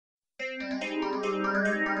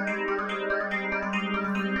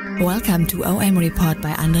Welcome to OM Report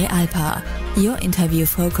by Andre Alpa, your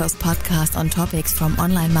interview-focused podcast on topics from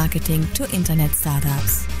online marketing to internet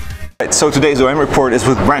startups. So today's OM Report is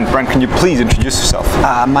with Brent. Brent, can you please introduce yourself?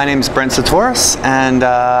 My name is Brent Csutoras, and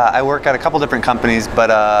I work at a couple different companies, but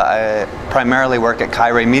I primarily work at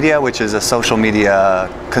Kyrie Media, which is a social media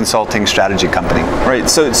consulting strategy company. Right,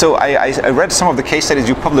 so I read some of the case studies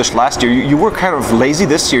you published last year. You were kind of lazy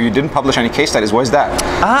this year. You didn't publish any case studies. Why is that?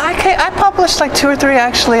 I published like 2 or 3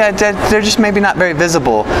 actually. I did. They're just maybe not very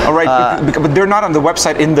visible. All right, but they're not on the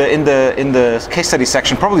website in the case study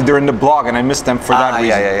section. Probably they're in the blog, and I missed them for that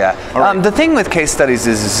reason. Yeah. Right. The thing with case studies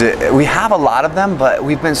is we have a lot of them, but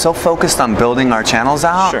we've been so focused on building our channels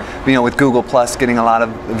out. Sure. You know, with Google Plus getting a lot of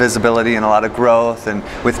visibility and a lot of growth, and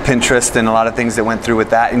with Pinterest and a lot of things that went through with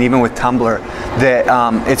that, and even with Tumblr, that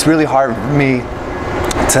it's really hard for me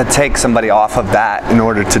to take somebody off of that in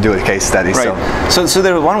order to do a case study. Right. So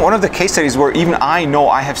there one of the case studies where even I know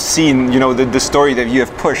I have seen, you know, the story that you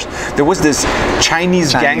have pushed. There was this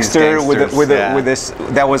Chinese gangster with this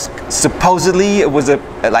that was supposedly it was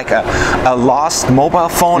like a lost mobile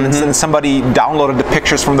phone, and then somebody downloaded the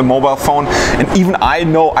pictures from the mobile phone, and even I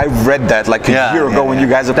know I read that like a year ago when you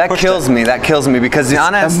guys have pushed it. That kills me because it's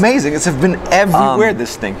honest, amazing. It's been everywhere.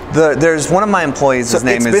 This thing. There's one of my employees. His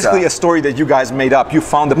name is. It's basically a story that you guys made up. You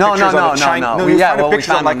found the pictures on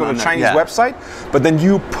the Chinese website, but then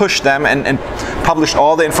you pushed them and published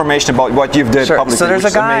all the information about what you've did publicly. So there's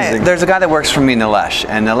a guy that works for me, Nilesh,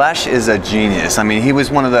 and Nilesh is a genius. I mean, he was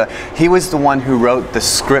the one who wrote the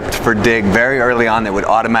script for Dig very early on that would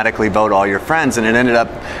automatically vote all your friends, and it ended up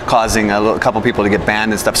causing a couple people to get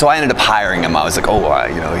banned and stuff. So I ended up hiring him. I was like, oh,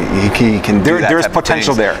 you know, he can do that. There's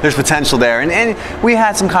potential there. There's potential there, and we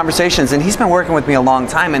had some conversations, and he's been working with me a long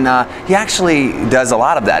time, and he actually does a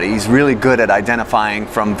lot of that. He's really good at identifying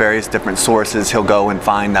from various different sources. He'll go and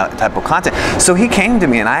find that type of content. So he came to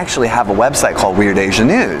me, and I actually have a website called Weird Asia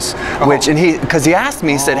News, because he asked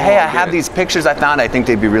me, he said, hey, I have these pictures I found, I think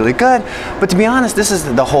they'd be really good. But to be honest, this is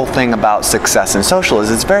the whole thing about success in social, is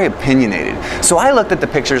it's very opinionated. So I looked at the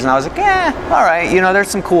pictures and I was like, all right, you know, there's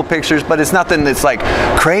some cool pictures, but it's nothing that's like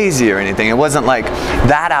crazy or anything. It wasn't like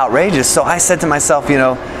that outrageous. So I said to myself, you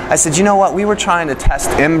know what, we were trying to test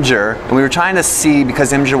Imgur, and we were trying to see,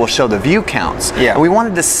 because Imgur will show the view counts. Yeah. And we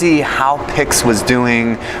wanted to see how Pix was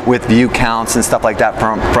doing with view counts and stuff like that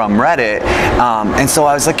from Reddit. And so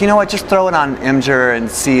I was like, you know what, just throw it on Imgur and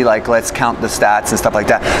see, like, let's count the stats and stuff like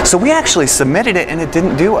that. So we actually submitted it, and it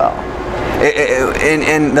didn't do well.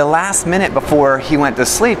 In the last minute before he went to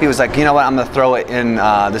sleep, he was like, you know what, I'm going to throw it in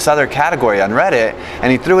this other category on Reddit,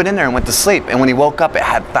 and he threw it in there and went to sleep. And when he woke up, it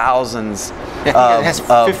had thousands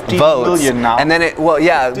of 50 votes. million now. And then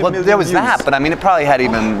there was that, but I mean, it probably had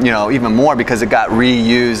even more because it got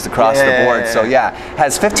reused across the board. So it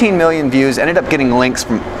has 15 million views. Ended up getting links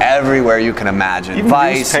from everywhere you can imagine. Even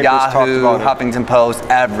Vice, Yahoo, Huffington Post,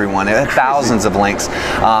 everyone. It had thousands of links.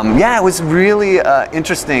 It was really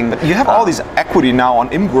interesting. But you have all these equity now on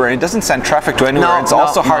Imgur, and it doesn't send traffic to anywhere. It's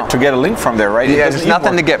also hard to get a link from there, right? Yeah, there's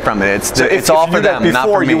nothing to get from it. It's all for them, not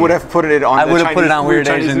for me. You would have put it on. I would have put it on Weird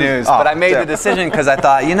Asian News, but I made the decision because I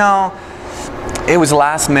thought, you know, it was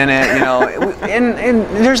last minute, you know, and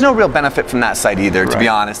there's no real benefit from that site either, to be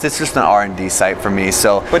honest. It's just an R&D site for me.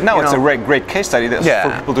 So, but now it's a great case study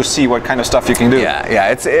for people to see what kind of stuff you can do.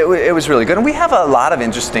 It was really good, and we have a lot of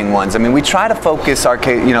interesting ones. I mean, we try to focus our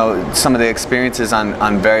case, you know, some of the experiences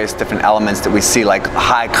on various different elements that we see, like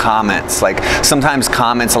high comments, like sometimes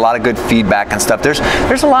comments, a lot of good feedback and stuff.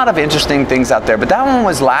 There's a lot of interesting things out there, but that one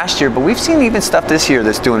was last year. But we've seen even stuff this year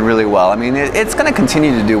that's doing really well. I mean, it's going to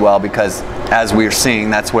continue to do well because, as we're seeing,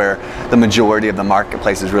 that's where the majority of the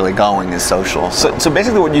marketplace is really going, is social. So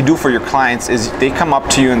basically what you do for your clients is they come up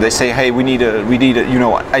to you and they say, hey, we need you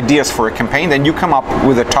know, ideas for a campaign. Then you come up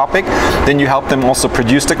with a topic, then you help them also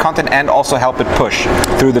produce the content and also help it push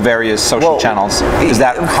through the various social channels. Is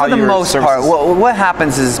that how for the most part? Well, what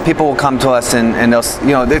happens is people will come to us and they'll,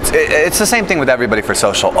 you know, it's the same thing with everybody for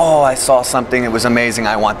social. Oh, I saw something, it was amazing,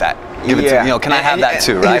 I want that. Give it to me. You know, can I have that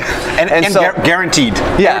too, right? And so, guaranteed.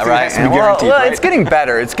 Yeah, right. Guaranteed, right? It's getting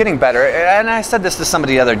better. It's getting better. And I said this to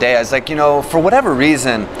somebody the other day. I was like, you know, for whatever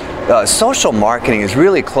reason, social marketing is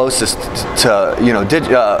really closest to, you know,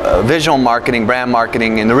 visual marketing, brand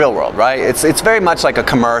marketing in the real world, right? It's very much like a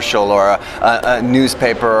commercial or a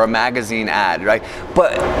newspaper or a magazine ad, right?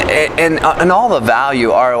 But and all the value,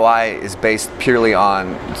 ROI, is based purely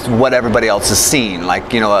on what everybody else has seen,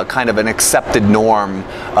 like, you know, a kind of an accepted norm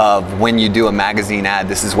of when you do a magazine ad,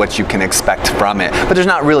 this is what you can expect from it. But there's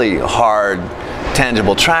not really hard,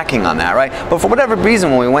 tangible tracking on that, right? But for whatever reason,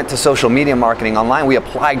 when we went to social media marketing online, we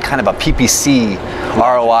applied kind of a PPC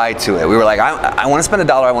ROI to it. We were like, I want to spend $1,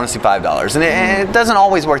 I want to see $5, and it doesn't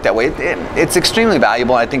always work that way. It's extremely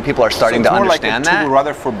valuable. I think people are starting to understand that. It's more like a tool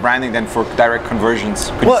rather for branding than for direct conversions.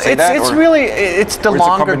 Could well, you say that, it's the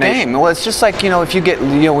longer game. Well, it's just like, if you get,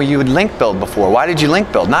 where you would link build before. Why did you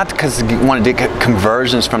link build? Not because you wanted to get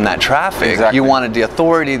conversions from that traffic. Exactly. You wanted the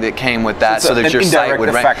authority that came with that, so that your site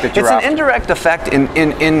would rank. It's an indirect effect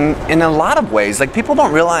in a lot of ways. Like, people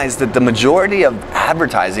don't realize that the majority of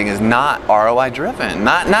advertising is not ROI driven,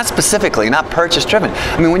 not specifically, not purchase driven.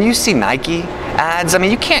 I mean, when you see Nike ads, I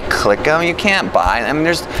mean, you can't click them, you can't buy. I mean,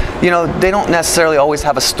 there's, they don't necessarily always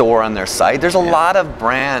have a store on their site. There's a lot of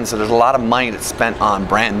brands, so there's a lot of money that's spent on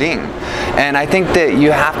branding. And I think that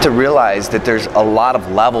you have to realize that there's a lot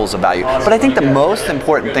of levels of value. But I think the most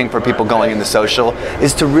important thing for people going into social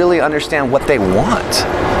is to really understand what they want.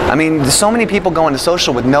 I mean, there's so many people go into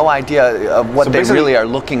social with no idea of what they really are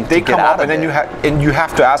looking to get out of it. And you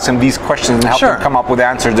have to ask them these questions and help them come up with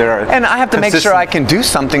answers that are And I have to make sure I can do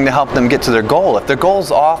something to help them get to their goal. If their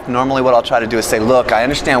goal's off, normally what I'll try to do is say, look, I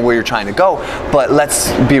understand where you're trying to go, but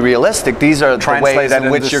let's be realistic. These are the ways in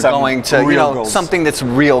which you're going to, something that's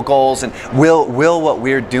real goals, and will what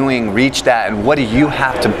we're doing reach that, and what do you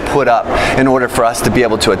have to put up in order for us to be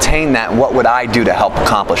able to attain that, and what would I do to help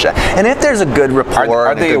accomplish that? And if there's a good rapport,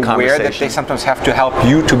 are they aware that they sometimes have to help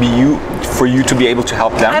you to be you, for you to be able to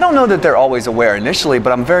help them? I don't know that they're always aware initially,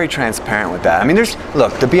 but I'm very transparent with that. I mean,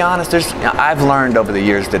 look, to be honest, I've learned over the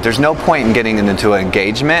years that there's no point in getting into an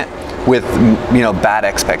engagement with bad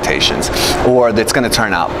expectations, or that's going to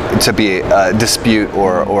turn out to be a dispute,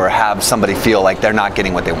 or have somebody feel like they're not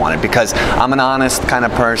getting what they wanted, because I'm an honest kind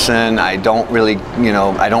of person. I don't really,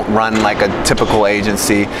 I don't run like a typical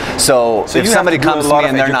agency. So if somebody comes to me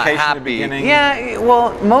and they're not happy, yeah,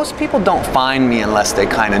 well, most people don't find me unless they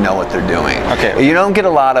kind of know what they're doing. Okay. You don't get a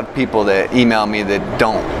lot of people that email me that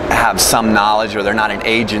don't have some knowledge, or they're not an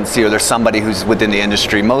agency, or they're somebody who's within the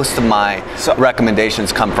industry. Most of my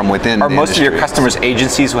recommendations come from within the industry. Are most of your customers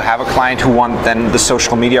agencies who have a client who want then the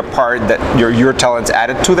social media part that your talent's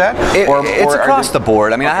added to that? It's across the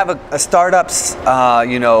board. I mean, I have a startups,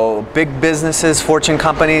 big businesses, fortune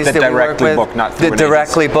companies that we work with, that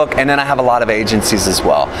directly book, and then I have a lot of agencies as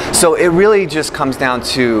well. So it really just comes down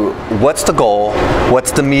to what's the goal,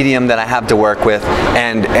 what's the medium that I have to work with,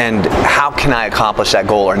 and how can I accomplish that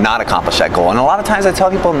goal or not accomplish that goal. And a lot of times I tell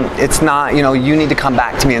people, it's not, you need to come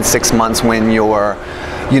back to me in 6 months when you're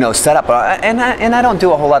set up. And I don't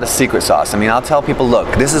do a whole lot of secret sauce. I mean, I'll tell people,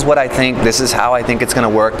 look, this is what I think, this is how I think it's going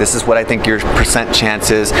to work, this is what I think your percent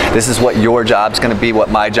chance is, this is what your job's going to be, what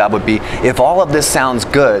my job would be. If all of this sounds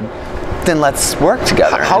good, then let's work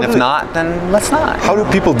together. And if not, then let's not. How do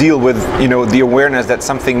people deal with the awareness that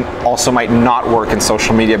something also might not work in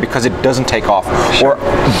social media because it doesn't take off? Sure.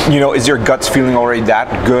 Or is your guts feeling already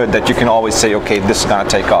that good that you can always say, okay, this is gonna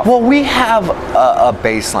take off? Well, we have a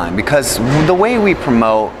baseline, because the way we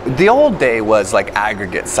promote, the old day was like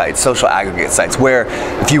aggregate sites, social aggregate sites, where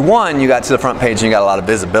if you won, you got to the front page and you got a lot of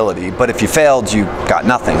visibility, but if you failed, you got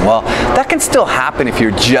nothing. Well, that can still happen if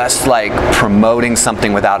you're just like promoting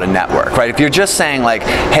something without a network. Right? If you're just saying like,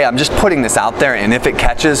 hey, I'm just putting this out there, and if it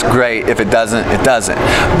catches, great. If it doesn't, it doesn't.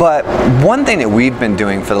 But one thing that we've been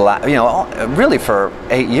doing for the last, really for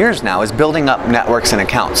 8 years now, is building up networks and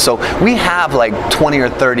accounts. So we have like 20 or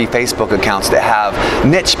 30 Facebook accounts that have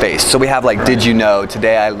niche based. So we have like, did you know,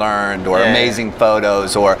 today I learned, or amazing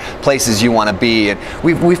photos, or places you want to be. And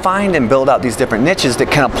we find and build out these different niches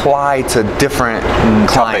that can apply to different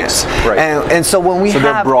clients. Right. And so when we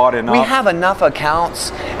have enough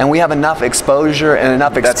accounts, and we have enough exposure and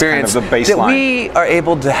enough experience, kind of the baseline, that we are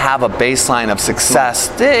able to have a baseline of success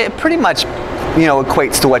that pretty much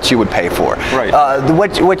equates to what you would pay for. Right.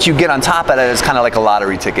 What you get on top of it is kind of like a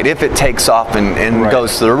lottery ticket. If it takes off and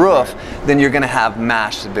goes to the roof, then you're going to have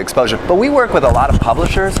massive exposure. But we work with a lot of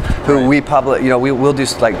publishers who we publish. We'll do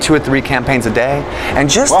like 2 or 3 campaigns a day, and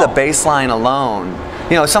just the baseline alone.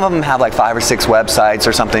 Some of them have like 5 or 6 websites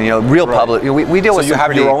or something. Real public. We deal with. So you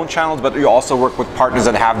have your own channels, but you also work with partners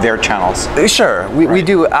that have their channels. Sure, we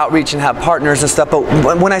do outreach and have partners and stuff. But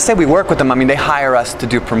when I say we work with them, I mean they hire us to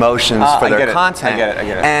do promotions for their content. I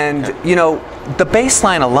get it. And the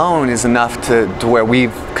baseline alone is enough to where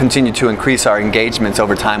we've continued to increase our engagements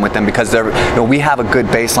over time with them, because we have a good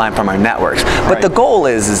baseline from our networks. But the goal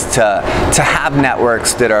is to have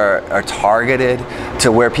networks that are targeted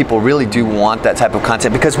to where people really do want that type of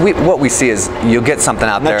content, because what we see is you'll get something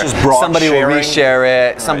out there, somebody will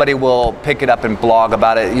reshare it, somebody will pick it up and blog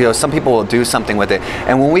about it, some people will do something with it,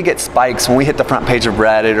 and when we get spikes, when we hit the front page of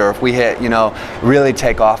Reddit, or if we hit really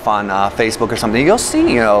take off on Facebook or something, you'll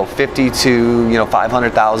see 50 to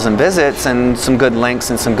 500,000 visits and some good links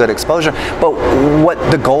and some some good exposure. But what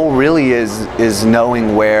the goal really is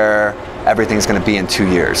knowing where everything's going to be in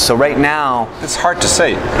 2 years. So right now, it's hard to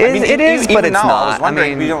say. It is, but it's now, not. I was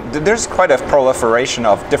wondering, there's quite a proliferation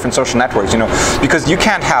of different social networks, because you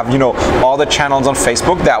can't have, all the channels on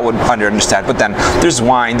Facebook. That would understand. But then there's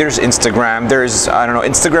Vine, there's Instagram, there's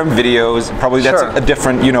Instagram videos. Probably that's a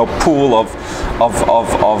different, pool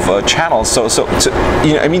of channels. So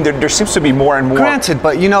there seems to be more and more. Granted,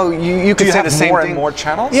 but you could say the same thing. More and more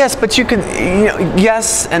channels. Yes, but you can,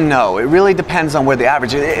 yes and no. It really depends on where the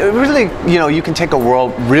average. It really. You can take a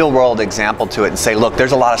real world example to it and say, look,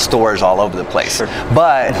 there's a lot of stores all over the place. Sure.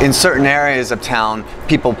 But in certain areas of town,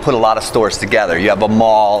 people put a lot of stores together. You have a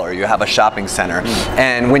mall or you have a shopping center.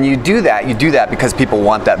 And when you do that because people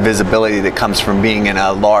want that visibility that comes from being in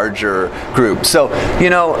a larger group. So,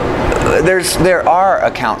 there are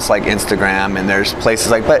accounts like Instagram and there's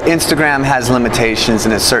places but Instagram has limitations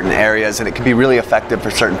in certain areas and it can be really effective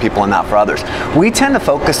for certain people and not for others. We tend to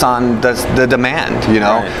focus on the demand,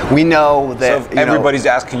 Right. We know that so if everybody's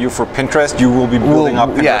asking you for Pinterest, you will be building up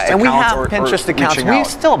Pinterest accounts. And we have Pinterest accounts. We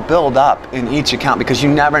still build up in each account because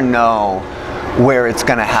you never know where it's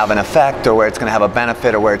going to have an effect or where it's going to have a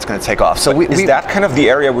benefit or where it's going to take off. So is that kind of the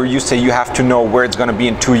area where you say you have to know where it's going to be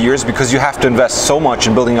in 2 years because you have to invest so much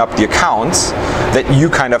in building up the accounts that you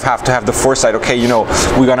kind of have to have the foresight, okay,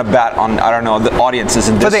 we're going to bet on, the audiences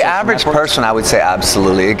in this. For the average person, I would say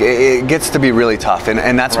absolutely. It gets to be really tough.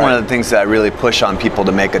 And that's one of the things that I really push on people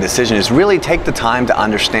to make a decision is really take the time to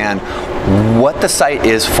understand what the site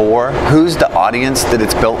is for, who's the audience that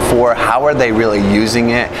it's built for, how are they really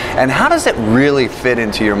using it, and how does it really fit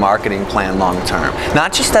into your marketing plan long term.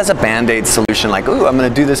 Not just as a band-aid solution like, ooh, I'm going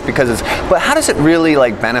to do this because but how does it really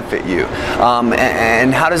benefit you?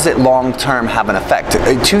 And how does it long term have an effect?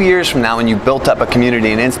 2 years from now when you built up a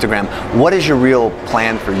community in Instagram, what is your real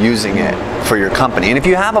plan for using it for your company? And if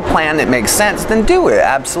you have a plan that makes sense, then do it,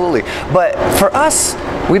 absolutely. But for us,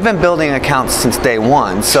 we've been building accounts since day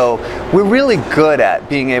one, so we're really good at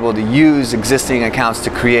being able to use existing accounts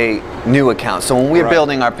to create new accounts. So when we're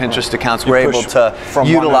building our Pinterest accounts, we're able to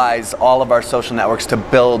utilize all of our social networks to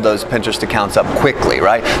build those Pinterest accounts up quickly,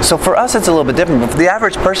 right? So for us, it's a little bit different. But for the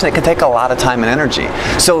average person, it can take a lot of time and energy.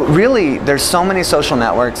 So really, there's so many social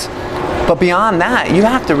networks. But beyond that, you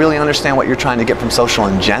have to really understand what you're trying to get from social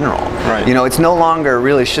in general. Right. It's no longer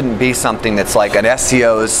really shouldn't be something that's like an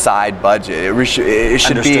SEO's side budget. It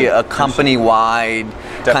should be a company-wide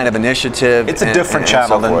kind of initiative. It's a different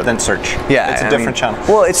channel than search. Yeah, it's a different channel.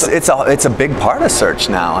 Well, it's a big part of search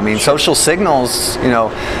now. I mean, social signals.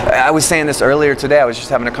 I was saying this earlier today. I was just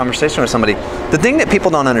having a conversation with somebody. The thing that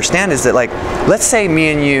people don't understand is that, let's say me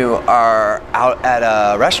and you are out at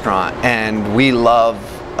a restaurant and we love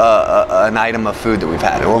an item of food that we've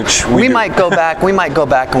had. Which we might go back. We might go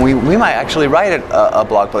back and we might actually write a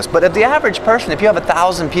blog post. But if the average person, if you have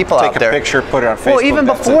 1,000 people out there, take a picture, put it on Facebook. Well, even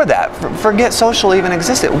before that, forget social even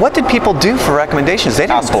existed. What did people do for recommendations? They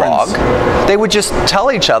didn't blog. They would just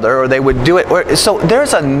tell each other, or they would do it. So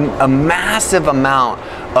there's a massive amount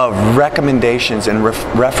of recommendations and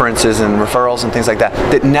references and referrals and things like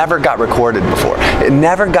that never got recorded before. It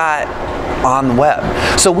never got on the web.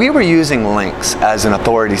 So we were using links as an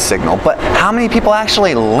authority signal, but how many people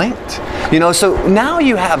actually linked? So now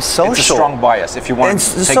you have social. It's a strong bias if you want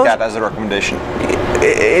to take that as a recommendation.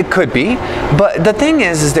 It could be, but the thing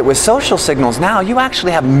is that with social signals now, you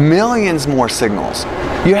actually have millions more signals.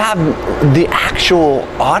 You have the actual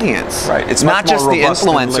audience. Right. It's not just the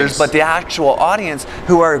influencers, but the actual audience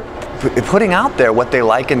who are putting out there what they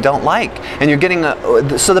like and don't like, and you're getting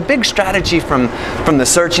so the big strategy from the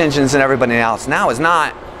search engines and everybody else now is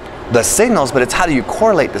not the signals, but it's how do you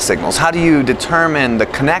correlate the signals? How do you determine the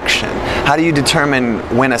connection? How do you determine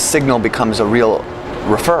when a signal becomes a real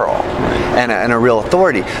referral and a real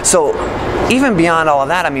authority? So even beyond all of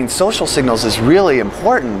that, I mean, social signals is really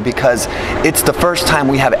important because it's the first time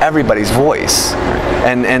we have everybody's voice.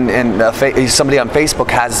 And somebody on Facebook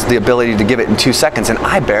has the ability to give it in 2 seconds, and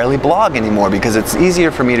I barely blog anymore because it's easier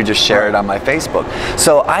for me to just share it on my Facebook.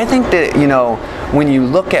 So I think that, when you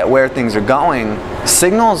look at where things are going,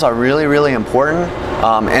 signals are really, really important.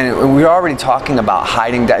 And we're already talking about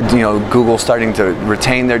hiding that, Google starting to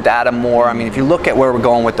retain their data more. I mean, if you look at where we're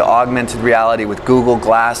going with the augmented reality, with Google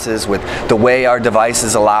Glasses, with the way our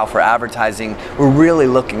devices allow for advertising, we're really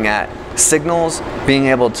looking at signals, being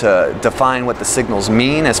able to define what the signals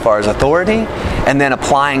mean as far as authority, and then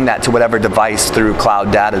applying that to whatever device through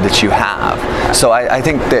cloud data that you have. So I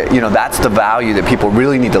think that that's the value that people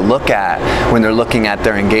really need to look at when they're looking at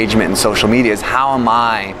their engagement in social media, is how am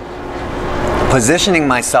I positioning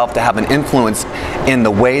myself to have an influence in the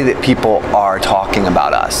way that people are talking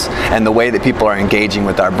about us and the way that people are engaging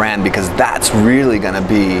with our brand, because that's really going to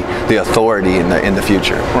be the authority in the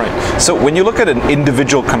future. Right. So when you look at an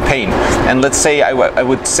individual campaign, and let's say I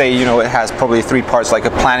would say, you know, it has probably three parts, like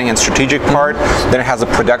a planning and strategic part, then it has a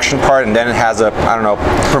production part, and then it has a, I don't know,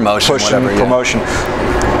 promotion, promotion.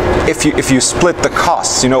 If you split the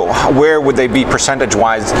costs, you know, where would they be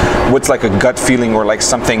percentage-wise? What's like a gut feeling, or like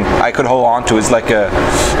something I could hold on to? Is like a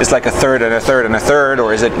third and a third and a third,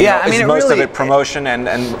 or is it? Yeah, is most of it promotion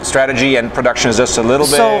and strategy, and production is just a little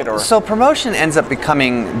bit? Or? So promotion ends up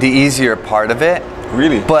becoming the easier part of it.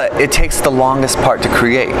 Really? But it takes the longest part to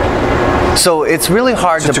create. So it's really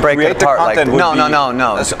hard to break it apart. Like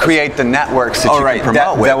no. To create the networks that you can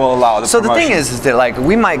promote with. That will allow the promotion. So the thing is that like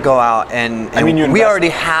we might go out and we already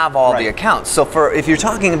have all the accounts. So if you're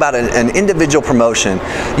talking about an individual promotion,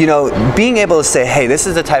 you know, being able to say, hey, this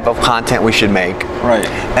is the type of content we should make. Right.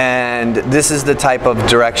 And this is the type of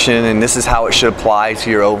direction, and this is how it should apply to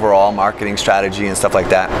your overall marketing strategy and stuff like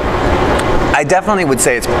that. I definitely would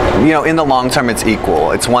say it's, you know, in the long term it's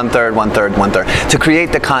equal. It's 1/3, 1/3, 1/3. To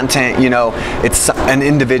create the content, you know, it's an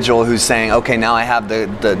individual who's saying, okay, now I have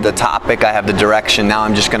the topic, I have the direction, now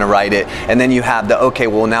I'm just going to write it. And then you have the, okay,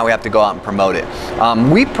 well now we have to go out and promote it.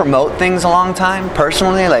 We promote things a long time,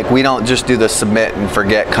 personally. Like we don't just do the submit and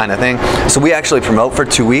forget kind of thing. So we actually promote for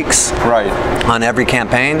 2 weeks on every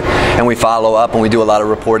campaign, and we follow up and we do a lot of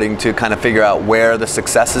reporting to kind of figure out where the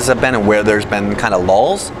successes have been and where there's been kind of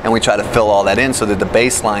lulls, and we try to fill all that in so that the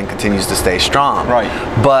baseline continues to stay strong. Right.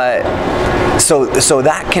 But so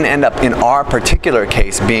that can end up in our particular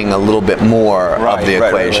case being a little bit more of the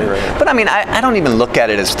equation. Right. But I mean, I don't even look at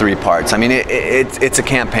it as three parts. I mean, it's a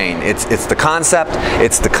campaign. It's the concept,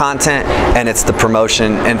 it's the content, and it's the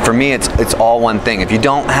promotion. And for me, it's all one thing. If you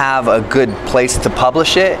don't have a good place to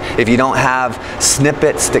publish it, if you don't have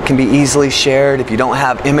snippets that can be easily shared, if you don't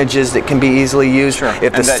have images that can be easily used,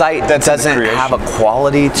 if the site doesn't have a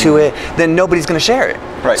quality to it, then nobody's going to share it.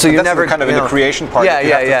 Right. So you're never kind of in the creation part. You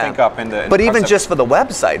have to think up in the. But even just for the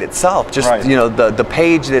website itself, just you know the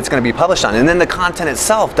page that it's going to be published on, and then the content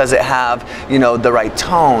itself. Does it have, you know, the right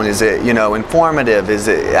tone? Is it, you know, informative? Is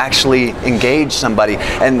it actually engage somebody?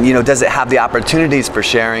 And, you know, does it have the opportunities for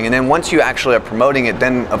sharing? And then once you actually are promoting it,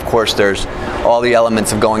 then of course there's all the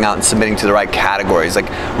elements of going out and submitting to the right categories. Like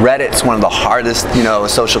Reddit's one of the hardest, you know,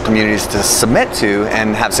 social communities to submit to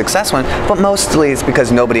and have success with, but mostly it's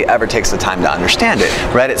because nobody ever takes the time to understand it.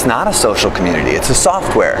 Reddit's not a social community. It's a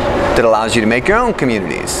software that allows you to make your own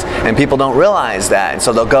communities, and people don't realize that. And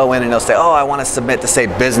so they'll go in and they'll say, oh, I want to submit to, say,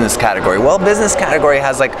 business category. Well, business category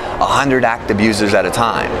has like 100 active users at a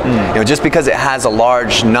time. You know, just because it has a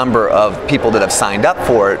large number of people that have signed up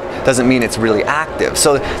for it doesn't mean it's really active.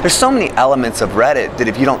 So there's so many elements of Reddit that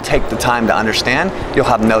if you don't take the time to understand, you'll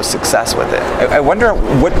have no success with it. I wonder,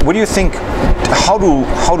 what do you think, how do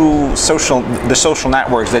the social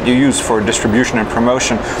networks that you use for distribution and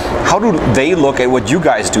promotion, how do they look at what you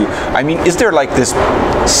guys do? I mean, is there like this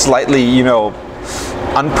slightly, you know,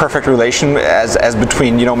 unperfect relation as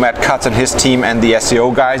between, you know, Matt Cutts and his team and the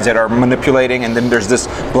SEO guys that are manipulating, and then there's this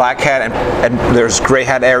black hat and there's gray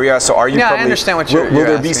hat area? So are you probably, I understand what you're will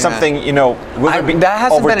there be something, you know, that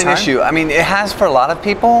hasn't been an issue. I mean, it has for a lot of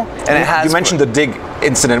people, and it has. You mentioned the dig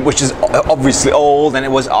incident, which is obviously old and it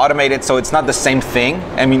was automated, so it's not the same thing.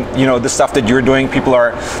 I mean, you know, the stuff that you're doing,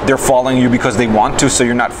 they're following you because they want to, so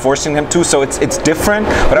you're not forcing them to, so it's different.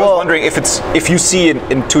 But I was wondering if you see it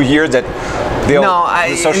in 2 years that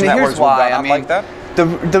the social networks will go out like that.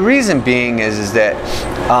 The reason being is that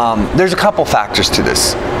there's a couple factors to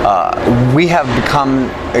this. We have become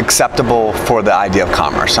acceptable for the idea of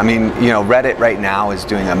commerce. I mean, you know, Reddit right now is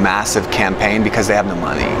doing a massive campaign because they have no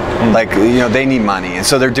money. Like, you know, they need money, and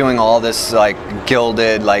so they're doing all this like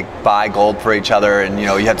gilded, like buy gold for each other, and you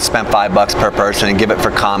know, you have to spend $5 per person and give it for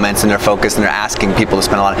comments, and they're focused and they're asking people to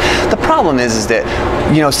spend a lot. The problem is that,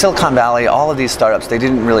 you know, Silicon Valley, all of these startups, they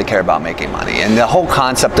didn't really care about making money, and the whole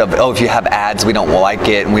concept of, oh, if you have ads, we don't like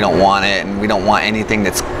it, and we don't want it, and we don't want anything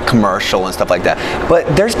that's commercial and stuff like that.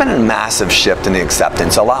 But there's been a massive shift in the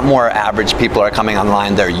acceptance. A lot more average people are coming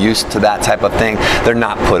online. They're used to that type of thing. They're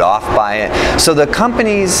not put off by it. So the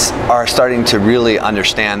companies are starting to really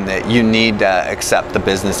understand that you need to accept the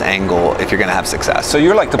business angle if you're going to have success. So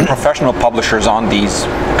you're like the professional publishers on these.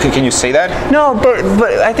 Can you say that? No, but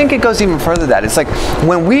I think it goes even further than that. It's like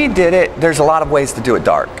when we did it, there's a lot of ways to do it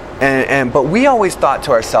dark. But we always thought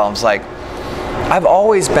to ourselves, like, I've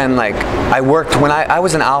always been like, when I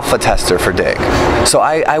was an alpha tester for Dig. So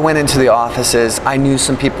I went into the offices. I knew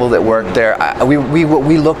some people that worked there.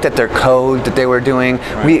 We looked at their code that they were doing.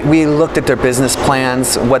 Right. We looked at their business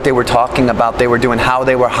plans, what they were talking about, they were doing, how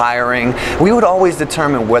they were hiring. We would always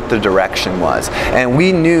determine what the direction was, and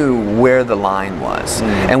we knew where the line was,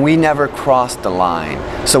 and we never crossed the line.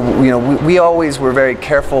 So we always were very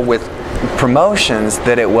careful with promotions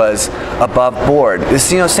that it was above board. It's,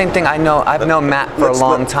 same thing. I've known Matt for a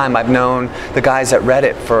long time. I've known the guys at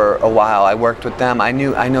Reddit for a while. I worked with them. I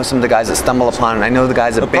know some of the guys at Stumble Upon, and I know the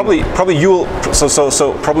guys at probably you'll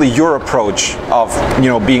probably your approach of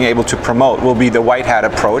being able to promote will be the white hat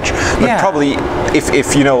approach. But probably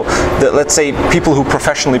if let's say people who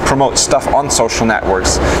professionally promote stuff on social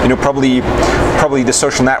networks, probably the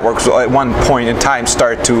social networks will at one point in time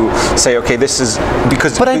start to say, okay, this is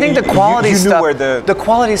because. But I think the quality stuff, the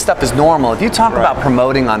quality stuff is normal. If you talk about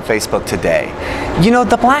promoting on Facebook today,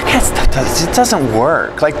 the black hat stuff doesn't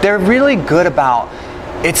work. Like, they're really good about,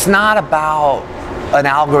 it's not about an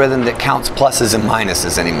algorithm that counts pluses and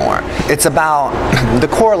minuses anymore. It's about the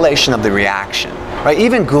correlation of the reaction. Right?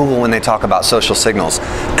 Even Google, when they talk about social signals,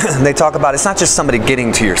 they talk about it's not just somebody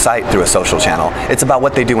getting to your site through a social channel. It's about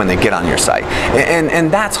what they do when they get on your site,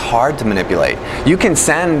 and that's hard to manipulate. You can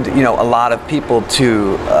send a lot of people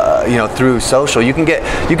to through social. You can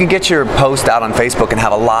get your post out on Facebook and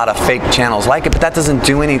have a lot of fake channels like it, but that doesn't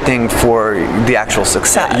do anything for the actual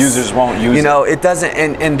success. Users won't use it. It doesn't,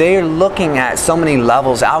 and they're looking at so many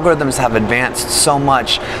levels. Algorithms have advanced so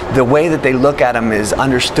much. The way that they look at them is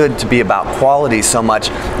understood to be about quality so much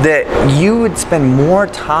that you would spend more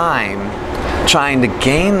time trying to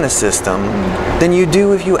game the system than you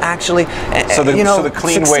do if you actually so the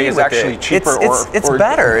clean way is actually cheaper it's or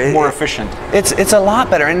better, more efficient. It's a lot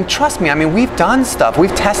better, and trust me, I mean, we've done stuff,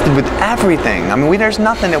 we've tested with everything. I mean, there's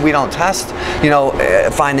nothing that we don't test.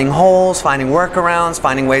 Finding holes, finding workarounds,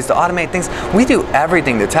 finding ways to automate things. We do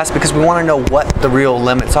everything to test because we want to know what the real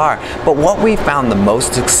limits are. But what we found the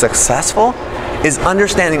most successful is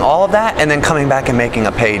understanding all of that and then coming back and making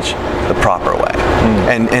a page the proper way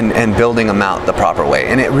and building them out the proper way.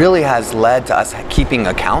 And it really has led to us keeping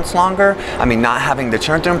accounts longer. I mean, not having to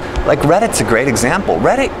churn through them. Like Reddit's a great example.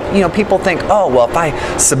 Reddit, people think, oh, well, if I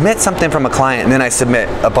submit something from a client and then I submit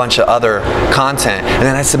a bunch of other content and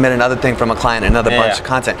then I submit another thing from a client and another bunch of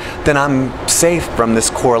content, then I'm safe from this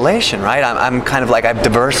correlation, right? I'm kind of like, I've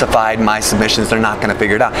diversified my submissions. They're not going to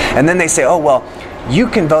figure it out. And then they say, oh, well, you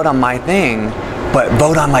can vote on my thing, but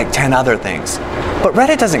vote on like 10 other things. But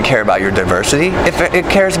Reddit doesn't care about your diversity. It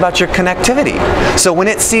cares about your connectivity. So when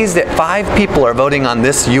it sees that 5 people are voting on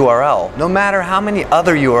this URL, no matter how many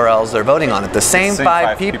other URLs they're voting on it, the same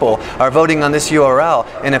 5 people are voting on this URL.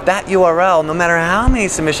 And if that URL, no matter how many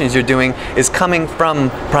submissions you're doing, is coming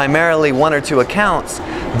from primarily 1 or 2 accounts,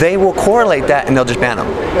 they will correlate that and they'll just ban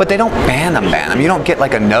them. But they don't ban them. You don't get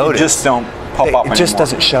like a notice. You just don't pop up anymore. It just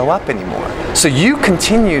doesn't show up anymore. So you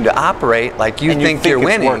continue to operate like you think you're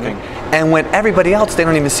winning. Working. And when everybody else, they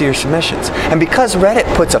don't even see your submissions. And because Reddit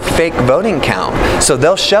puts a fake voting count, so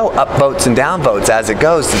they'll show upvotes and downvotes as it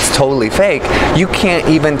goes, it's totally fake, you can't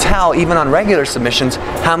even tell, even on regular submissions,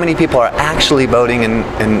 how many people are actually voting and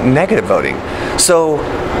negative voting. So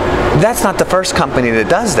that's not the first company that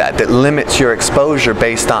does that limits your exposure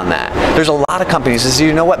based on that. There's a lot of companies that say,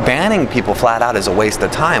 you know what, banning people flat out is a waste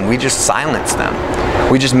of time. We just silence them.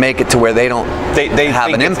 We just make it to where they don't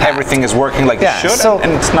have an impact. Everything is working like it should, so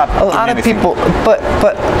and it's not. A lot of people,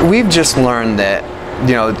 but we've just learned that,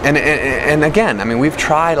 and again, I mean, we've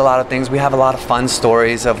tried a lot of things. We have a lot of fun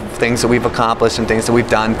stories of things that we've accomplished and things that we've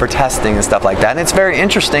done for testing and stuff like that. And it's very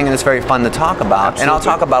interesting and it's very fun to talk about. Absolutely. And I'll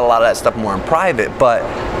talk about a lot of that stuff more in private, but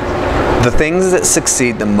the things that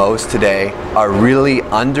succeed the most today are really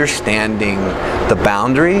understanding the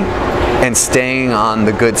boundary and staying on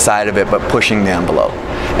the good side of it, but pushing the envelope.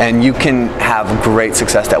 And you can have great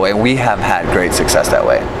success that way. We have had great success that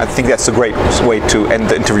way. I think that's a great way to end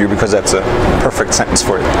the interview because that's a perfect sentence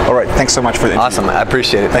for it. All right, thanks so much for the interview. Awesome, I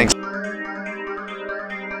appreciate it. Thanks.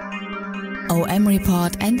 OM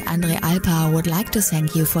Report and Andre Alpa would like to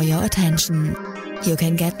thank you for your attention. You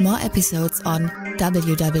can get more episodes on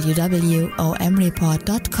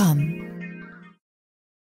www.OMReport.com.